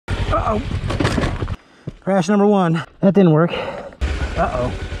Uh-oh. Crash number one. That didn't work.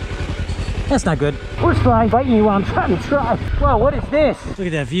 Uh-oh. That's not good. Horsefly biting me while I'm trying to drive. Whoa, what is this? Look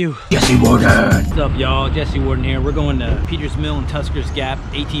at that view. Jesse Warden. What's up, y'all? Jesse Warden here. We're going to Peters Mill and Tusker's Gap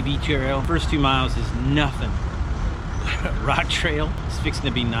ATV trail. First 2 miles is nothing. Rock trail. It's fixing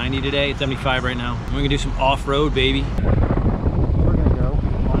to be 90 today. It's 75 right now. We're gonna do some off-road, baby. We're gonna go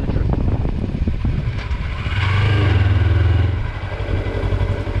on the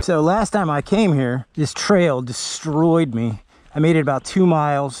trip. So last time I came here, this trail destroyed me. I made it about 2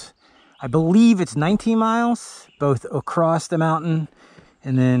 miles. I believe it's 19 miles, both across the mountain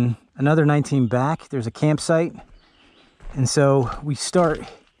and then another 19 back. There's a campsite. And so we start,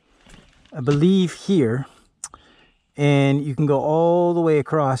 I believe, here. And you can go all the way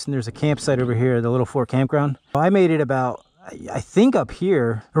across, and there's a campsite over here, the Little Fort Campground. I made it about, I think up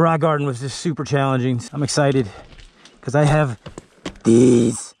here. The rock garden was just super challenging. I'm excited because I have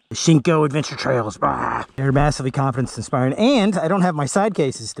these Shinko adventure trails. Bah! They're massively confidence inspiring. And I don't have my side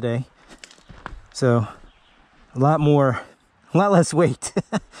cases today. So a lot less weight,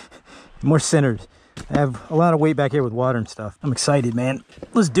 more centered. I have a lot of weight back here with water and stuff. I'm excited, man.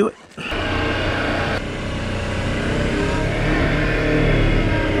 Let's do it.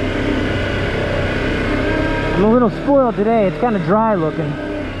 I'm a little spoiled today. It's kind of dry looking.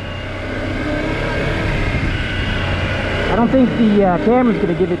 I don't think the camera's going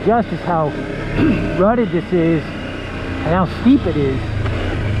to give it justice how rutted this is and how steep it is.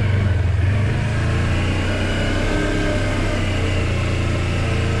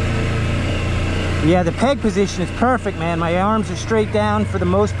 Yeah, the peg position is perfect, man. My arms are straight down for the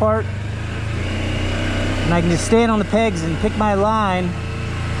most part. And I can just stand on the pegs and pick my line.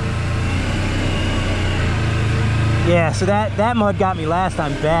 Yeah, so that mud got me last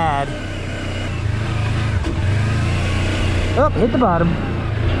time bad. Oh, hit the bottom.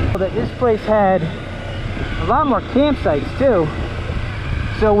 This place had a lot more campsites too.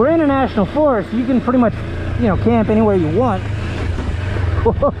 So we're in a national forest. You can pretty much, you know, camp anywhere you want.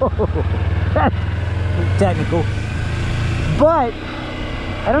 Whoa, that's technical. But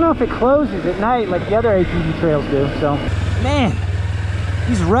I don't know if it closes at night like the other ATV trails do. So, man,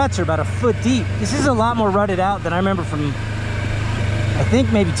 these ruts are about a foot deep. This is a lot more rutted out than I remember from, I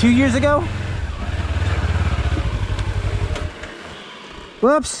think, maybe 2 years ago.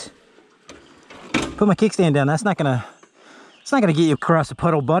 Whoops. Put my kickstand down. It's not gonna get you across the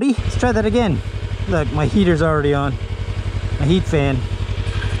puddle, buddy. Let's try that again. Look, my heater's already on. My heat fan.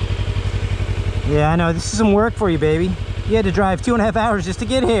 Yeah, I know. This is some work for you, baby. You had to drive 2.5 hours just to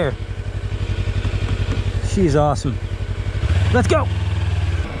get here. She's awesome. Let's go.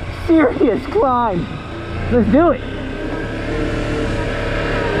 Serious climb. Let's do it.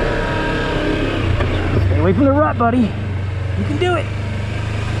 Stay away from the rut, buddy. You can do it.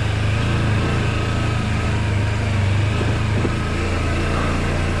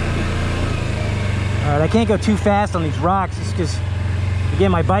 All right, I can't go too fast on these rocks just because,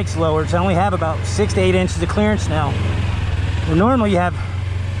 again, my bike's lowered, so I only have about 6 to 8 inches of clearance now. Well, normally you have,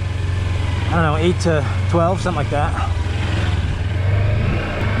 I don't know, 8 to 12, something like that.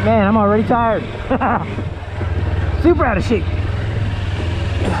 Man, I'm already tired. Super out of shape.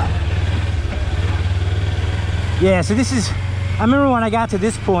 Yeah, so this is, I remember when I got to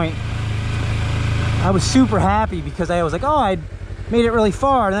this point, I was super happy because I was like, oh, I made it really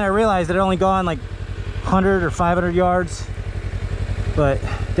far. And then I realized that I'd only gone like 100 or 500 yards. But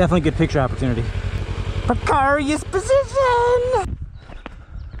definitely good picture opportunity. Precarious position.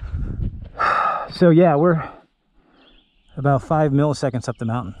 So yeah, we're about 5 milliseconds up the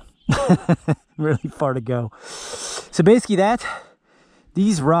mountain. Really far to go. So basically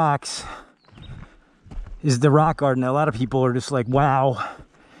these rocks is the rock garden. A lot of people are just like, wow.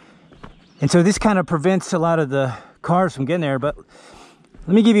 And so this kind of prevents a lot of the cars from getting there. But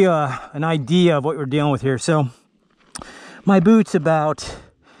let me give you an idea of what we're dealing with here. So my boot's about,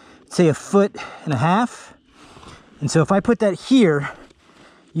 say, 1.5 feet. And so if I put that here,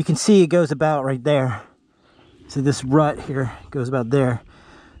 you can see it goes about right there. So this rut here goes about there.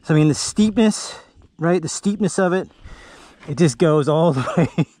 So I mean the steepness, right? The steepness of it, it just goes all the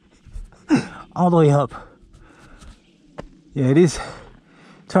way, all the way up. Yeah, it's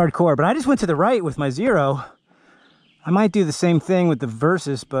hardcore. But I just went to the right with my Zero. I might do the same thing with the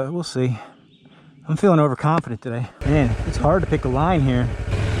Versys, but we'll see. I'm feeling overconfident today. Man, it's hard to pick a line here.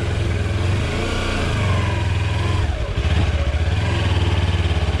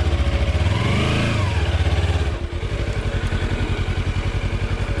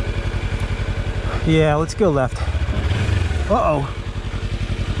 Yeah, let's go left. Uh-oh.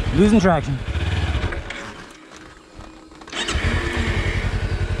 Losing traction.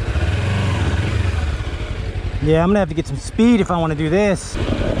 Yeah, I'm gonna have to get some speed if I want to do this.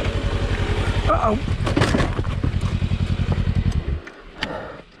 Uh-oh.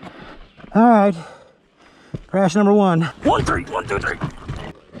 All right, crash number one. 1, 3, 1, 2, 3.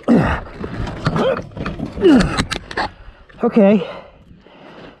 Okay,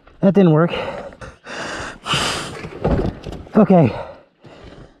 that didn't work. Okay,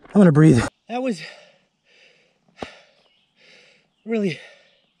 I'm gonna breathe. That was really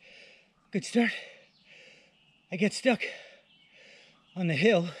good start. I get stuck on the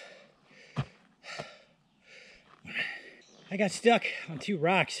hill. I got stuck on 2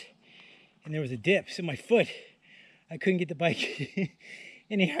 rocks and there was a dip, so my foot, I couldn't get the bike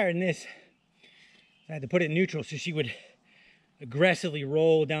any higher than this. I had to put it in neutral so she would aggressively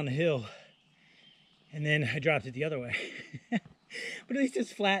roll down the hill, and then I dropped it the other way. But at least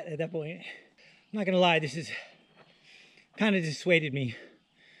it's flat at that point. I'm not gonna lie, this has kind of dissuaded me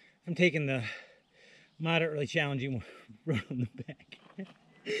from taking the moderately challenging road on the back.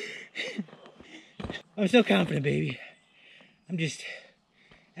 I'm so confident, baby. I'm just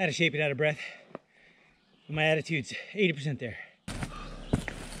out of shape and out of breath. But my attitude's 80% there.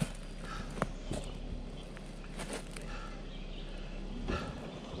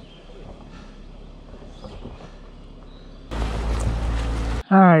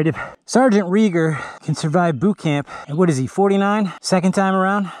 All right, if Sergeant Rieger can survive boot camp, and what is he, 49? Second time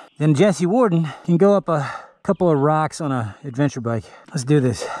around? Then Jesse Warden can go up a couple of rocks on an adventure bike. Let's do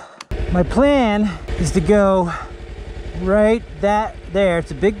this. My plan is to go right there.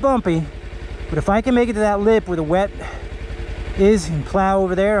 It's a big bumpy, but if I can make it to that lip where the wet is and plow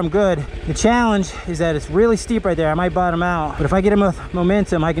over there, I'm good. The challenge is that it's really steep right there. I might bottom out, but if I get enough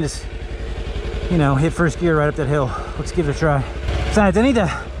momentum, I can just, you know, hit first gear right up that hill. Let's give it a try. Besides, I need to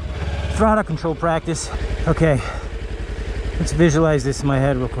throttle control practice. Okay, let's visualize this in my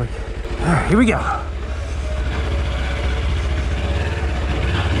head real quick. All right, here we go.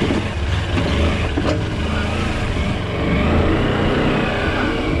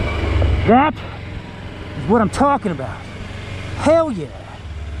 That is what I'm talking about. Hell yeah.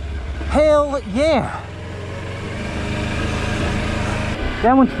 Hell yeah.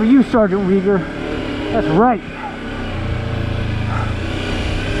 That one's for you, Sergeant Rieger. That's right.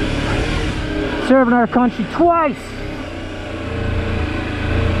 Serving our country twice.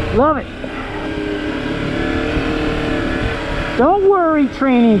 Love it. Don't worry,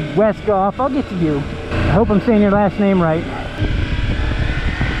 Trainee Westgoff. I'll get to you. I hope I'm saying your last name right.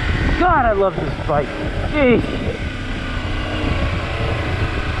 God, I love this bike. Jeez.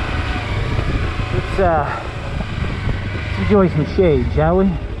 Let's enjoy some shade, shall we?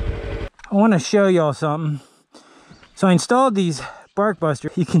 I want to show y'all something. So I installed these bark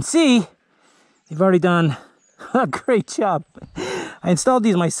busters. You can see they've already done a great job. I installed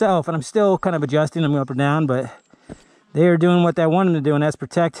these myself and I'm still kind of adjusting them up or down, but they are doing what I want them to do, and that's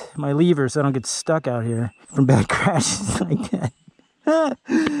protect my levers so I don't get stuck out here from bad crashes like that.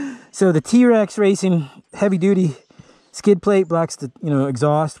 So the T-Rex Racing heavy duty skid plate blocks the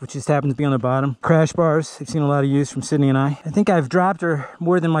exhaust, which just happens to be on the bottom. Crash bars, I've seen a lot of use from Sydney and I think I've dropped her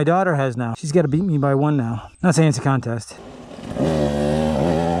more than my daughter has now. She's got to beat me by 1 now. Not saying it's a contest.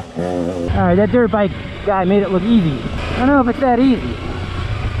 All right, that dirt bike guy made it look easy. I don't know if it's that easy.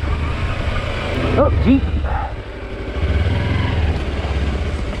 Oh, Jeep.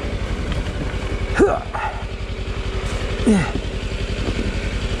 Yeah.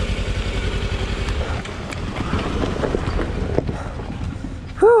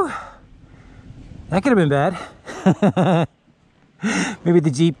 Whew. That could have been bad. Maybe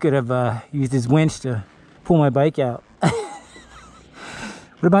the Jeep could have used his winch to pull my bike out.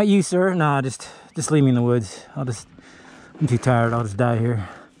 What about you, sir? Nah, just leave me in the woods. I'm too tired. I'll just die here.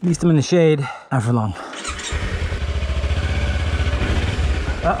 At least I'm in the shade. Not for long.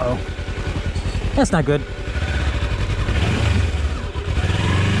 Uh-oh. That's not good.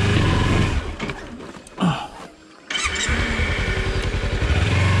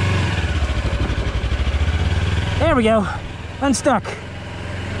 There we go. Unstuck.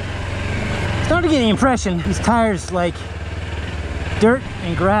 Starting to get the impression these tires like dirt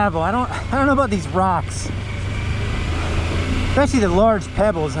and gravel. I don't know about these rocks, especially the large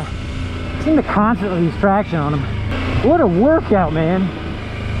pebbles. I seem to constantly lose traction on them. What a workout, man.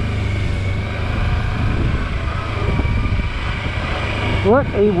 What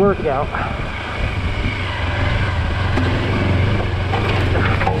a workout.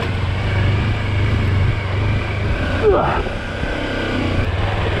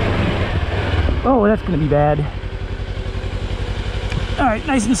 Oh, that's gonna be bad. All right,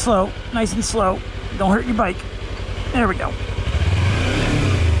 nice and slow, nice and slow. Don't hurt your bike. There we go.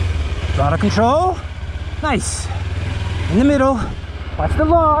 Throttle control. Nice. In the middle. Watch the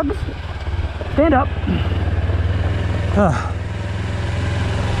logs. Stand up.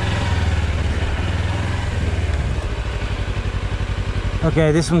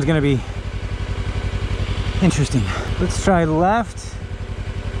 Okay, this one's gonna be interesting. Let's try left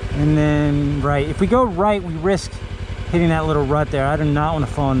and then right. If we go right, we risk hitting that little rut there. I do not want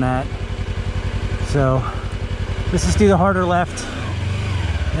to fall in that. So let's just do the harder left.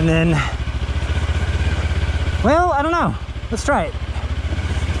 And then, well, I don't know. Let's try it.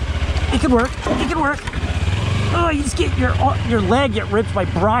 It could work. It could work. Oh, you just get your leg get ripped by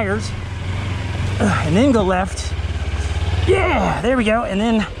briars. And then go left. Yeah, there we go. And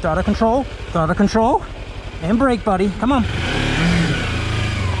then throttle control, and brake, buddy. Come on.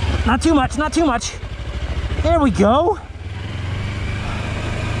 Not too much, not too much. There we go.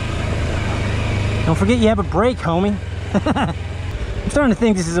 Don't forget you have a brake, homie. I'm starting to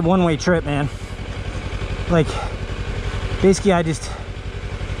think this is a one-way trip, man. Like, basically I just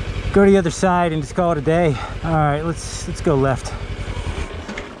go to the other side and just call it a day. All right, let's go left.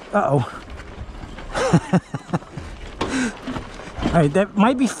 Uh-oh. All right, that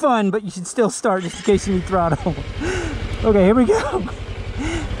might be fun, but you should still start just in case you need throttle. Okay, here we go.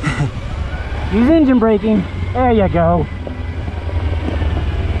 Use engine braking. There you go.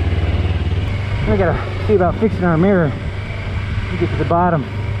 We gotta see about fixing our mirror to get to the bottom.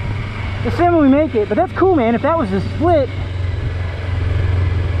 Assuming we make it, but that's cool, man. If that was a split,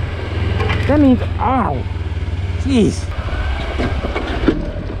 that means, ow, jeez.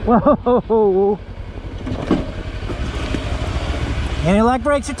 Whoa. Anti-lock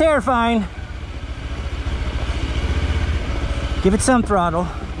brakes are terrifying. Give it some throttle.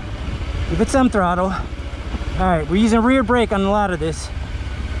 Give it some throttle. All right, we're using rear brake on a lot of this.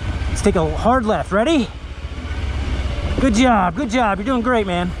 Let's take a hard left. Ready? Good job, good job. You're doing great,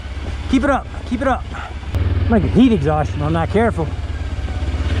 man. Keep it up, keep it up. Might get heat exhaustion if I'm not careful.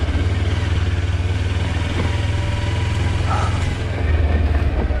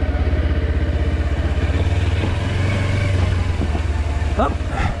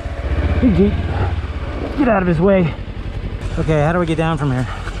 Oh, big Jeep. Get out of his way. Okay, how do I get down from here?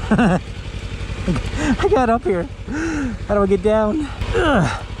 I got up here. How do I get down?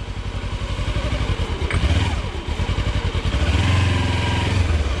 Ugh.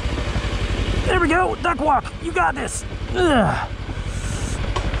 There we go, duck walk. You got this. Ugh.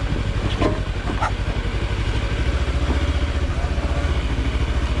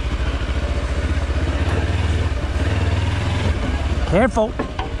 Careful.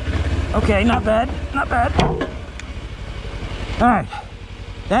 Okay, not bad, not bad. All right,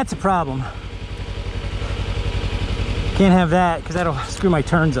 that's a problem. Can't have that because that'll screw my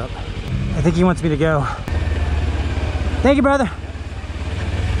turns up. I think he wants me to go. Thank you, brother.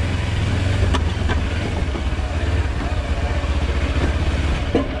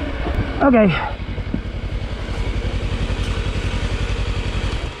 Okay.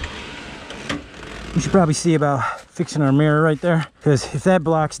 We should probably see about fixing our mirror right there, because if that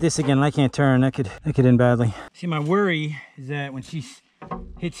blocks this again and I can't turn, that could end badly. See, my worry is that when she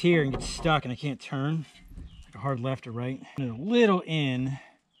hits here and gets stuck and I can't turn, like a hard left or right, put it a little in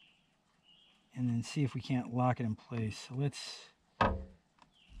and then see if we can't lock it in place. So let's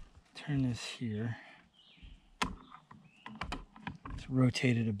turn this here. Let's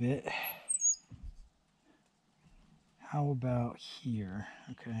rotate it a bit. How about here?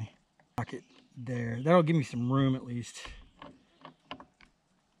 Okay, lock it there. That'll give me some room at least.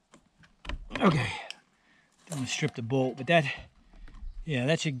 Okay, don't want to strip the bolt, but that, yeah,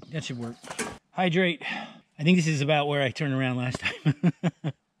 that should work. Hydrate. I think this is about where I turned around last time.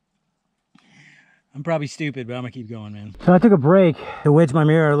 I'm probably stupid, but I'm gonna keep going, man. So I took a break to wedge my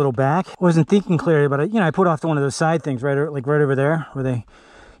mirror a little back. Wasn't thinking clearly, but I put off to one of those side things right over there where they,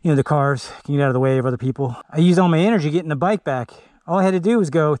 the cars can get out of the way of other people. I used all my energy getting the bike back. All I had to do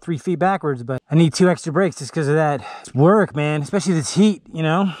was go 3 feet backwards, but I need 2 extra brakes just because of that. It's work, man, especially this heat,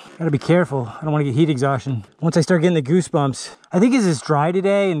 Gotta be careful. I don't want to get heat exhaustion. Once I start getting the goosebumps, I think it's just dry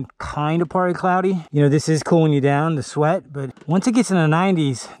today and kind of partly cloudy. This is cooling you down, the sweat, but once it gets in the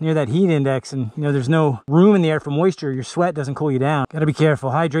 90s near that heat index and, there's no room in the air for moisture, your sweat doesn't cool you down. Gotta be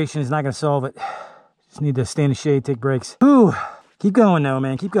careful. Hydration is not gonna solve it. Just need to stay in the shade, take breaks. Whew. Keep going now,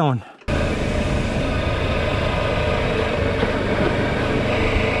 man, keep going.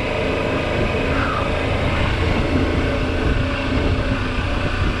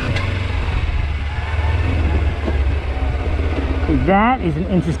 That is an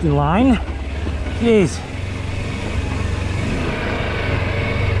interesting line. Jeez.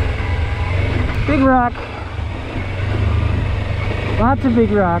 Big rock. Lots of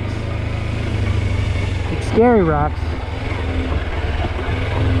big rocks. Like scary rocks.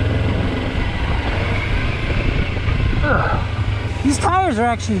 Ugh. These tires are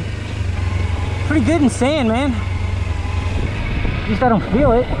actually pretty good in sand, man. At least I don't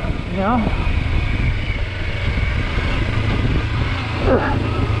feel it, you know? Ugh.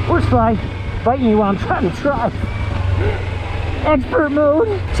 Horsefly biting me while I'm trying to drive. Expert mode,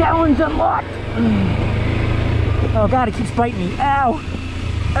 challenge unlocked. Oh God, it keeps biting me. Ow!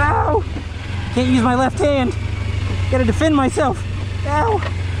 Ow! Can't use my left hand. Gotta defend myself. Ow!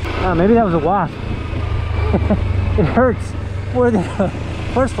 Oh, maybe that was a wasp. It hurts more than a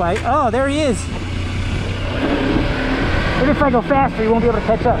horsefly. Oh, there he is. Maybe if I go faster, he won't be able to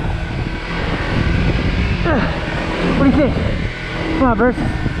catch up. What do you think? Come on, Versus.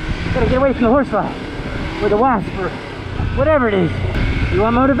 Gotta get away from the horsefly. Or the wasp, or whatever it is. You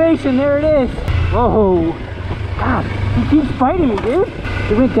want motivation? There it is. Whoa. God, he keeps biting me, dude.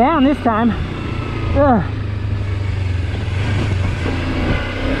 It went down this time. Ugh.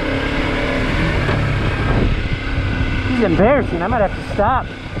 This is embarrassing. I might have to stop.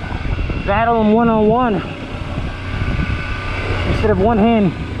 Battle him one-on-one. Instead of one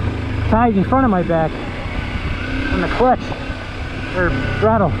hand tied in front of my back on the clutch or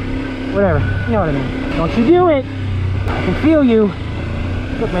throttle, whatever. You know what I mean. Don't you do it. I can feel you.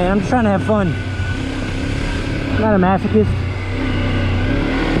 Look, man, I'm just trying to have fun. I'm not a masochist.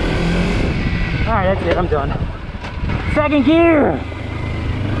 Alright, that's it. I'm done. Second gear.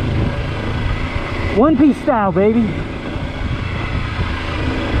 One piece style, baby.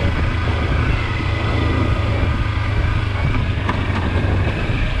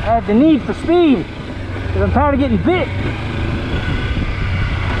 I have the need for speed because I'm tired of getting bit.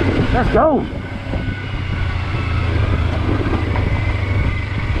 Let's go.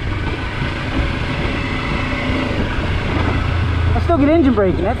 I still get engine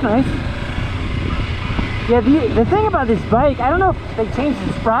braking. That's nice. Yeah, the thing about this bike, I don't know if they changed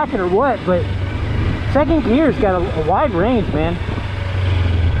the sprocket or what, but second gear's got a wide range, man.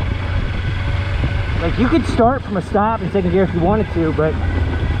 Like, you could start from a stop in second gear if you wanted to, but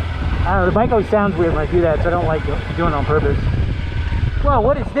I don't know, the bike always sounds weird when I do that, so I don't like doing it on purpose. Whoa,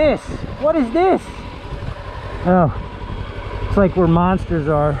 what is this? What is this? Oh, it's like where monsters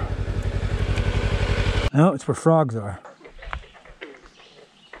are. No, it's where frogs are.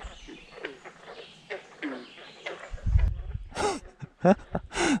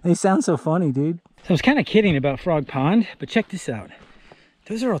 They sound so funny, dude. So I was kind of kidding about Frog Pond, but check this out.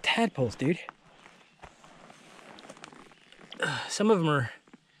 Those are all tadpoles, dude. Some of them are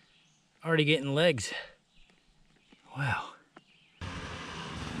already getting legs. Wow.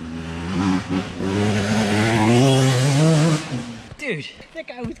 Dude, that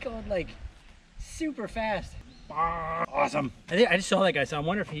guy was going like super fast. Awesome. I just saw that guy, so I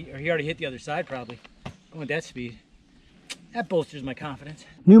wonder if he already hit the other side probably. Going at that speed. That bolsters my confidence.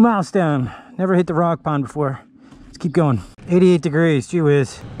 New milestone. Never hit the rock pond before. Let's keep going. 88 degrees, gee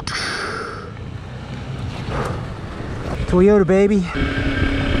whiz. Toyota, baby.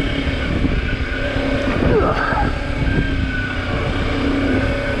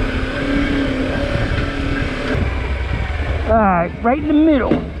 Alright, right in the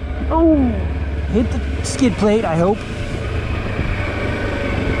middle. Oh, hit the skid plate, I hope.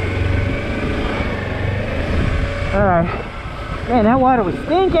 Alright. Man, that water was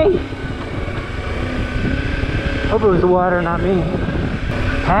stinky. Hope it was the water, not me.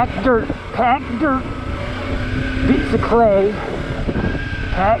 Packed dirt, packed dirt. Bits of clay,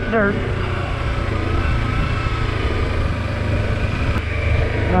 packed dirt.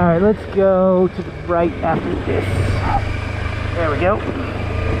 Alright, let's go to the right after this. There we go.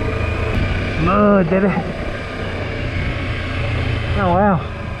 Mud, baby. Oh, wow.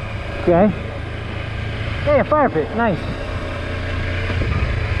 Okay. Hey, a fire pit. Nice.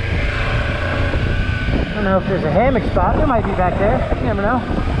 I don't know if there's a hammock spot. There might be back there. You never know.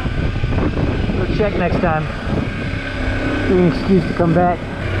 We'll check next time. Give me an excuse to come back.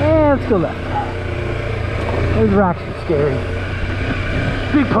 Yeah, let's go left. Those rocks are scary.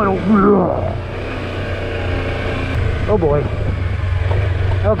 Big puddle. Oh boy.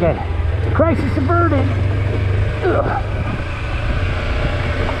 Okay. Crisis averted. Ugh.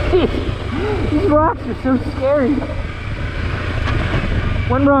 These rocks are so scary.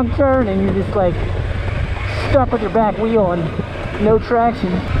 One wrong turn and you're just like stuck with your back wheel and no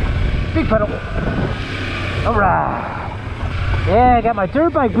traction. Big puddle. Alright. Yeah, I got my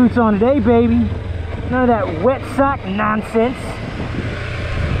dirt bike boots on today, baby. None of that wet sock nonsense.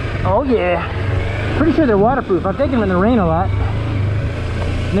 Oh yeah. Pretty sure they're waterproof. I'm taking them in the rain a lot.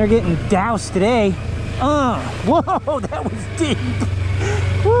 And they're getting doused today. Whoa, that was deep.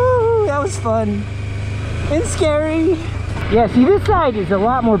 Woo, that was fun. and scary. Yeah, see, this side is a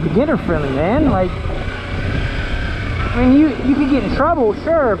lot more beginner friendly, man. Like, I mean, you could get in trouble,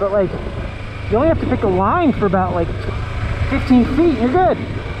 sure, but like, you only have to pick a line for about like 15 feet, you're good.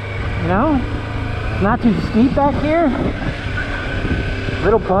 You know? It's not too steep back here.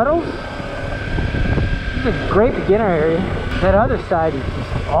 Little puddles. This is a great beginner area. That other side is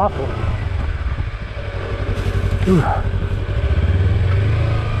just awful. Ooh.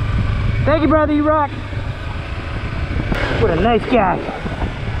 Thank you, brother, you rock. What a nice guy.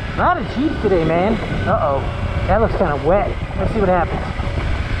 A lot of Jeeps today, man. Uh-oh. That looks kind of wet. Let's see what happens.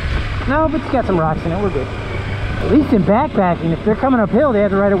 No, but it's got some rocks in it. We're good. At least in backpacking, if they're coming uphill, they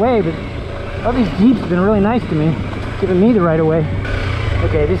have the right of way. But all these Jeeps have been really nice to me, giving me the right of way.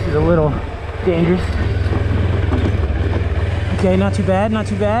 Okay, this is a little dangerous. Okay, not too bad, not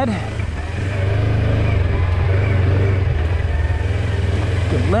too bad.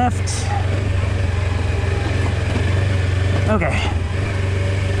 Good left. Okay.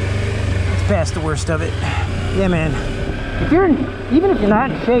 It's past the worst of it. Yeah, man. Even if you're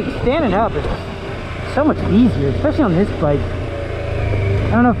not in shape, standing up is so much easier, especially on this bike.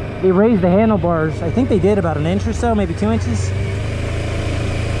 I don't know if they raised the handlebars. I think they did about an inch or so, maybe 2 inches.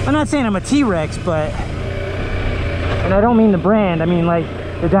 I'm not saying I'm a T-Rex, but, and I don't mean the brand, I mean like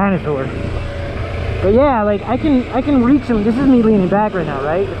the dinosaur. But yeah, like I can reach them. This is me leaning back right now,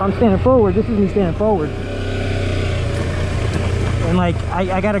 right? If I'm standing forward, this is me standing forward. And like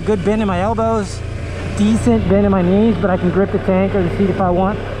I got a good bend in my elbows, decent bend in my knees, but I can grip the tank or the seat if I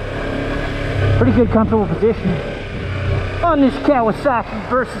want. Pretty good, comfortable position on this Kawasaki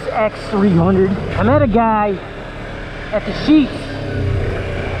versys-x 300. I met a guy at the Sheets,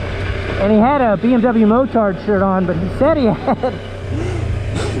 and he had a BMW Motard shirt on, but he said he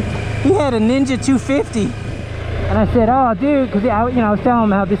had a Ninja 250. And I said, oh dude, because I was telling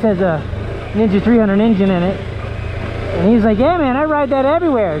him how this has a Ninja 300 engine in it. And he's like, yeah man, I ride that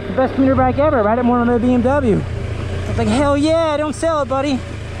everywhere. It's the best commuter bike ever. I ride it more than a BMW. I was like, hell yeah, don't sell it, buddy.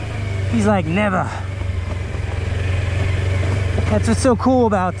 He's like, never. That's what's so cool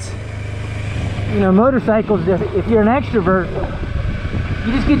about, motorcycles. If you're an extrovert,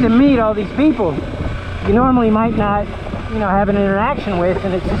 you just get to meet all these people you normally might not, have an interaction with,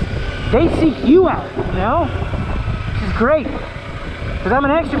 and it's just, they seek you out, which is great. Because I'm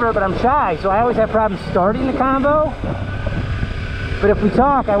an extrovert, but I'm shy, so I always have problems starting the convo. But if we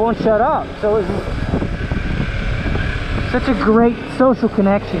talk, I won't shut up. So it's such a great social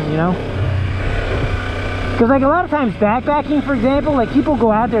connection, Because like a lot of times backpacking, for example, like people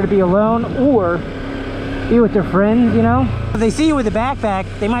go out there to be alone or be with their friends, If they see you with a backpack,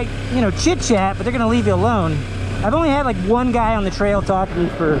 they might, chit chat, but they're gonna leave you alone. I've only had like one guy on the trail talk to me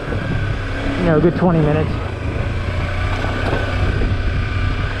for, a good 20 minutes.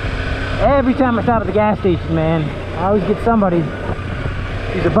 Every time I stop at the gas station, man, I always get somebody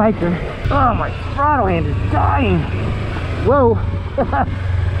who's a biker. Oh, my throttle hand is dying. Whoa.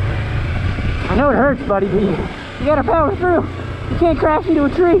 I know it hurts, buddy, but you gotta power through. You can't crash into a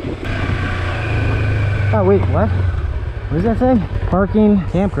tree. Oh, wait, what? What does that say? Parking,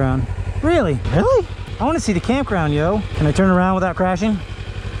 campground. Really? Really? I want to see the campground, yo. Can I turn around without crashing?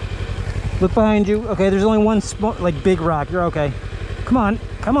 Look behind you. Okay, there's only one like big rock. You're okay. Come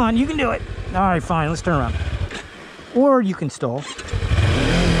on, you can do it. All right, fine, let's turn around. Or you can stall.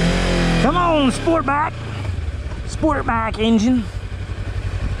 Come on, sport bike engine.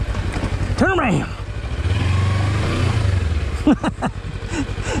 Turn around.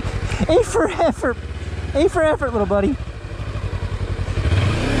 A for effort. A for effort, little buddy.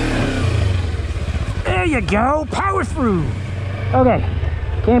 There you go, power through. Okay,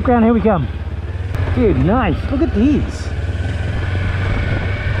 campground, here we come. Dude, nice, look at these.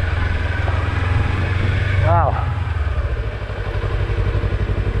 Wow.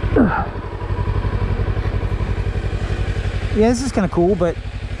 Yeah, this is kind of cool, but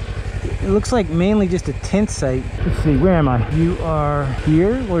it looks like mainly just a tent site. Let's see, where am I? You are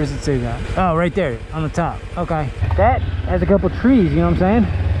here? Where does it say that? Oh, right there, on the top. Okay. That has a couple trees, you know what I'm saying?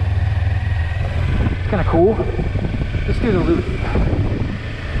 It's kind of cool. Let's do the loop.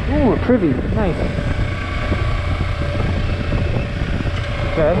 Ooh, a privy, nice.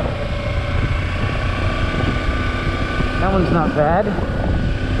 Okay. That one's not bad.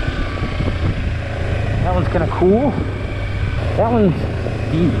 That one's kind of cool. That one's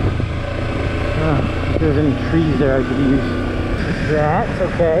deep. I don't know if there's any trees there I could use. That's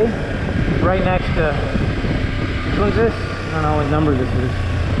okay. Right next to, which one's this? I don't know what number this is.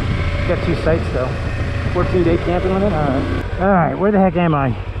 It's got 2 sites though. 14-day camping limit? Alright. Alright, where the heck am I?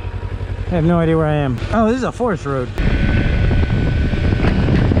 I have no idea where I am. Oh, this is a forest road.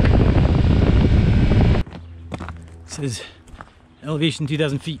 says elevation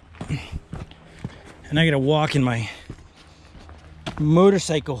 2,000 feet. And I gotta walk in my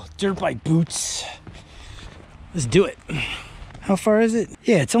motorcycle dirt bike boots. Let's do it. How far is it?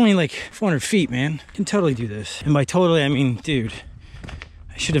 Yeah, it's only like 400 feet, man. I can totally do this. And by totally, I mean, dude,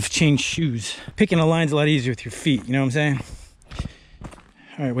 I should have changed shoes. Picking a line's a lot easier with your feet, you know what I'm saying?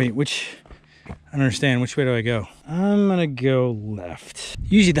 All right, wait, I don't understand. Which way do I go? I'm gonna go left.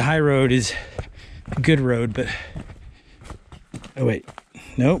 Usually the high road is a good road, but... Oh, wait.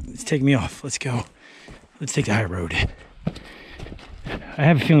 Nope, it's taking me off. Let's go. Let's take the high road. I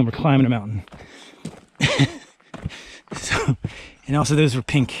have a feeling we're climbing a mountain. So, and also those were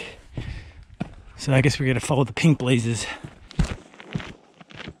pink. So I guess we're gonna follow the pink blazes.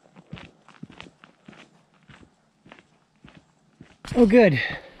 Oh, good.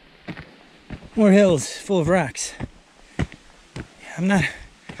 More hills full of rocks. Yeah, I'm not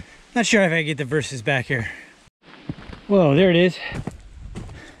sure if I can get the Versys back here. Whoa, there it is.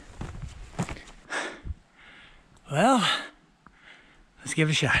 Well, let's give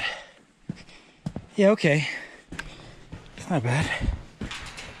it a shot. Yeah, okay. It's not bad.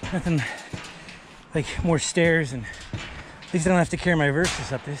 Nothing like more stairs, and at least I don't have to carry my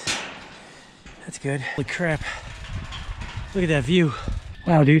Versys up this. That's good. Holy crap. Look at that view.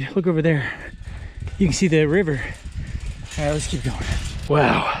 Wow, dude, look over there. You can see the river. All right, let's keep going.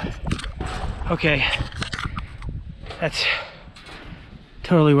 Wow. Okay. That's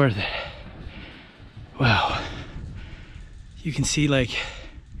totally worth it. Wow. You can see like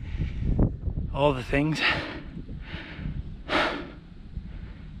all the things.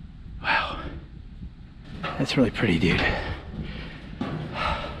 Wow. That's really pretty, dude.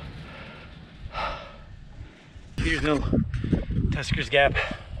 Here's no Tusker's Gap.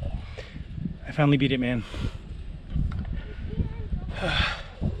 I finally beat it, man. I'm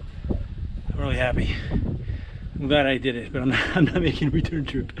really happy. I'm glad I did it, but I'm not making a return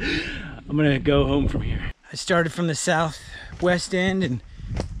trip. I'm gonna go home from here. I started from the southwest end and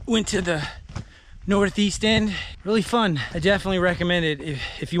went to the northeast end. Really fun. I definitely recommend it.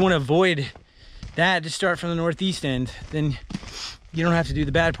 If you want to avoid that, just start from the northeast end. Then you don't have to do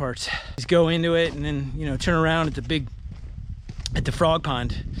the bad parts. Just go into it and then, you know, turn around at the frog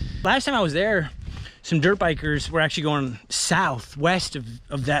pond. Last time I was there, some dirt bikers were actually going southwest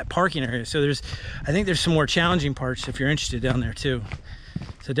of that parking area. So I think there's some more challenging parts if you're interested down there too.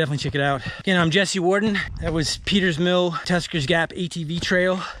 So definitely check it out. Again, I'm Jesse Warden. That was Peters Mill Tusker's Gap ATV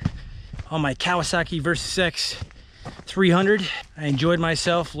trail on my Kawasaki versys-x 300. I enjoyed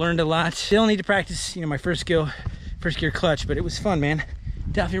myself, learned a lot. Still need to practice, you know, my first gear clutch, but it was fun, man.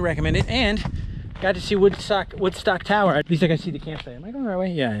 Definitely recommend it. And got to see Woodstock Tower. At least I got to see the campsite. Am I going the right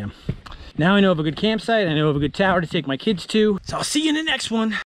way? Yeah, I am. Now I know of a good campsite. I know of a good tower to take my kids to. So I'll see you in the next one.